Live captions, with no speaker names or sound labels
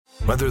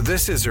Whether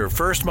this is her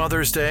first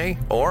Mother's Day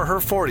or her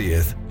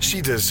 40th, she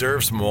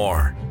deserves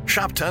more.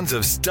 Shop tons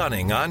of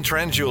stunning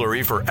on-trend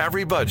jewelry for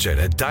every budget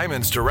at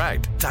Diamonds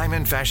Direct.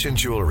 Diamond fashion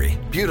jewelry,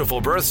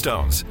 beautiful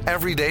birthstones,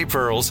 everyday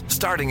pearls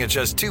starting at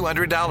just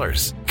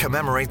 $200.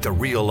 Commemorate the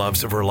real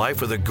loves of her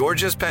life with a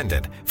gorgeous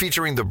pendant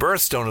featuring the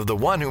birthstone of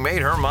the one who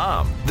made her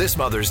mom. This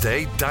Mother's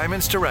Day,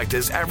 Diamonds Direct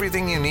is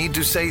everything you need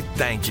to say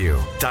thank you.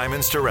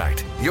 Diamonds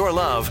Direct. Your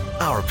love,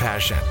 our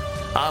passion.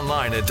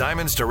 Online at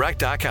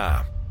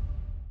diamondsdirect.com.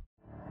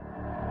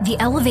 The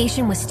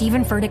Elevation with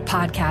Stephen Furtick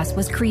podcast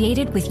was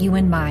created with you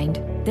in mind.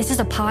 This is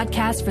a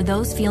podcast for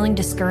those feeling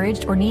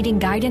discouraged or needing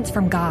guidance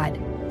from God.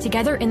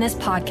 Together in this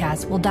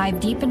podcast, we'll dive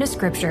deep into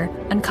Scripture,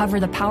 uncover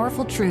the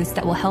powerful truths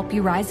that will help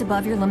you rise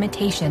above your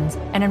limitations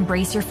and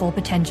embrace your full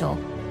potential.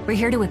 We're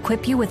here to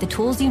equip you with the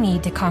tools you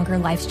need to conquer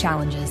life's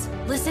challenges.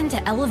 Listen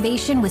to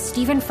Elevation with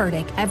Stephen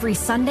Furtick every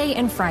Sunday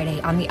and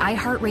Friday on the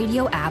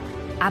iHeartRadio app,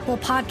 Apple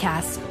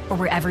Podcasts, or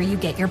wherever you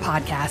get your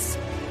podcasts.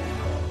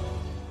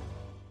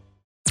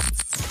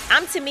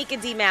 I'm Tamika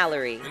D.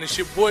 Mallory. And it's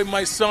your boy,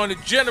 my son, the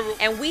General.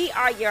 And we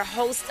are your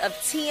hosts of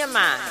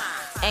TMI.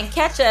 And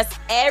catch us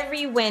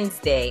every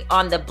Wednesday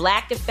on the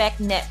Black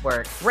Effect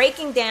Network,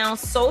 breaking down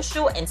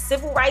social and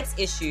civil rights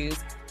issues,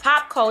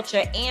 pop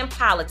culture, and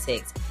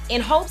politics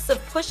in hopes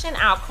of pushing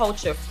our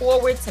culture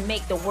forward to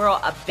make the world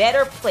a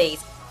better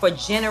place for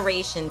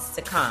generations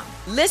to come.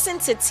 Listen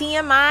to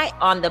TMI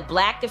on the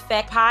Black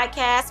Effect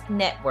Podcast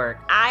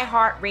Network,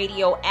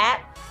 iHeartRadio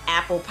app,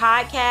 Apple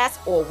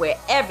Podcasts, or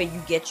wherever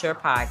you get your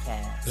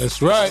podcasts.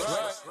 That's right.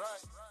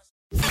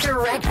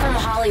 Direct from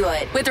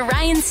Hollywood with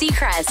Ryan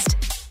Seacrest.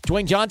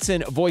 Dwayne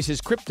Johnson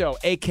voices Krypto,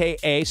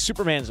 a.k.a.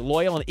 Superman's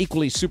loyal and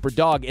equally super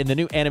dog in the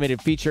new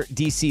animated feature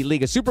DC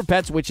League of Super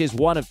Pets, which is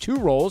one of two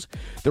roles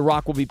The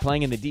Rock will be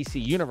playing in the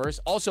DC universe.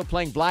 Also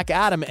playing Black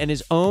Adam in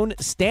his own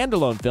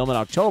standalone film in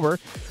October,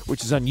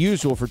 which is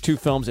unusual for two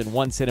films in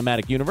one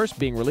cinematic universe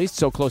being released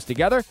so close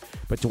together.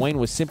 But Dwayne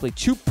was simply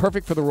too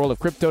perfect for the role of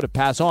Krypto to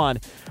pass on,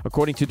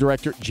 according to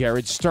director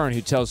Jared Stern,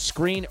 who tells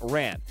Screen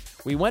Rant.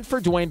 We went for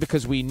Dwayne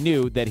because we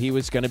knew that he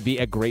was going to be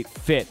a great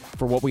fit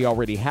for what we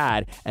already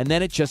had, and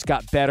then it just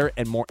got better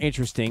and more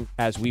interesting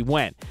as we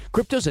went.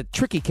 Krypto's a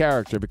tricky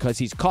character because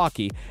he's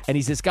cocky, and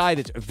he's this guy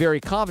that's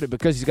very confident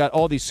because he's got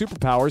all these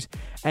superpowers,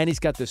 and he's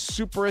got the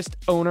superest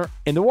owner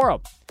in the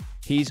world.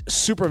 He's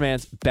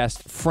Superman's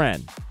best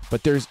friend.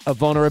 But there's a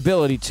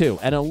vulnerability, too,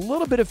 and a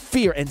little bit of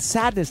fear and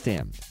sadness to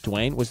him.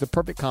 Dwayne was the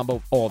perfect combo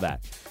of all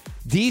that.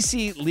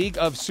 DC League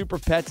of Super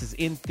Pets is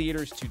in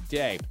theaters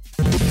today.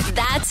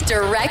 That's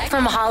direct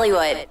from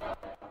Hollywood.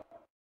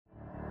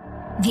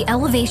 The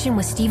Elevation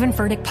with Stephen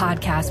Furtick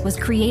podcast was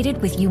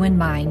created with you in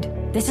mind.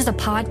 This is a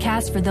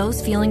podcast for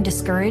those feeling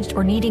discouraged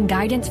or needing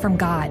guidance from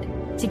God.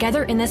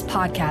 Together in this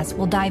podcast,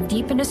 we'll dive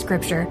deep into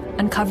Scripture,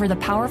 uncover the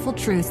powerful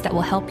truths that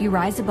will help you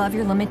rise above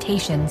your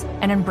limitations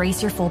and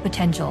embrace your full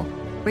potential.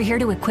 We're here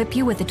to equip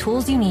you with the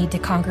tools you need to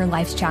conquer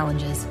life's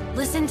challenges.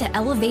 Listen to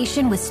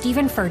Elevation with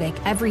Stephen Furtick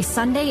every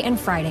Sunday and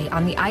Friday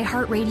on the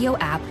iHeartRadio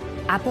app,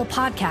 Apple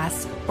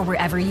Podcasts, or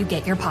wherever you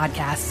get your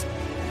podcasts.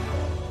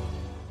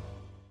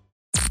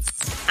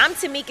 I'm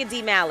Tamika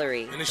D.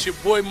 Mallory. And it's your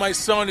boy, my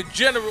son, the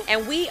General.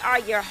 And we are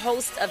your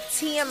hosts of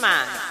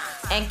TMI.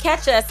 And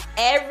catch us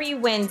every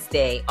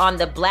Wednesday on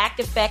the Black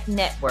Effect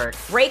Network,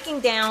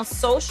 breaking down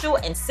social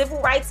and civil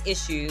rights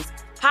issues,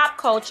 pop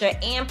culture,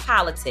 and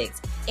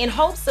politics in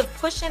hopes of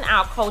pushing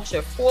our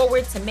culture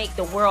forward to make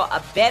the world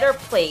a better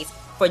place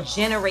for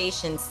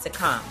generations to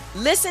come.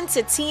 Listen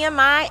to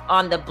TMI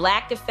on the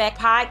Black Effect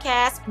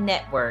Podcast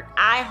Network,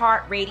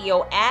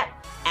 iHeartRadio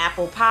app,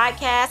 Apple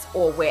Podcasts,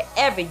 or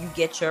wherever you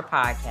get your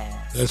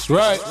podcasts. That's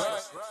right.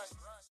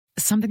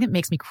 Something that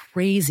makes me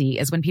crazy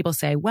is when people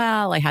say,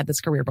 well, I had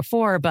this career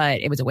before, but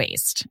it was a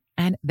waste.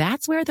 And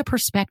that's where the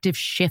perspective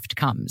shift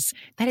comes,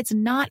 that it's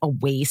not a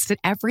waste, that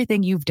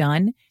everything you've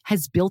done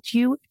has built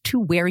you to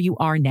where you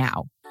are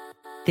now.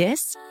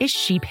 This is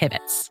She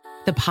Pivots,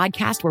 the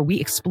podcast where we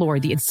explore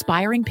the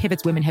inspiring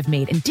pivots women have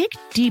made and dig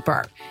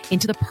deeper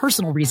into the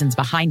personal reasons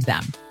behind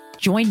them.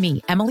 Join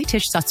me, Emily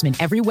Tish Sussman,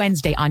 every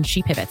Wednesday on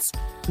She Pivots.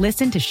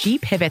 Listen to She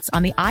Pivots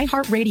on the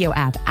iHeartRadio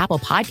app, Apple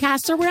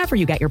Podcasts, or wherever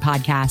you get your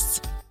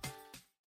podcasts.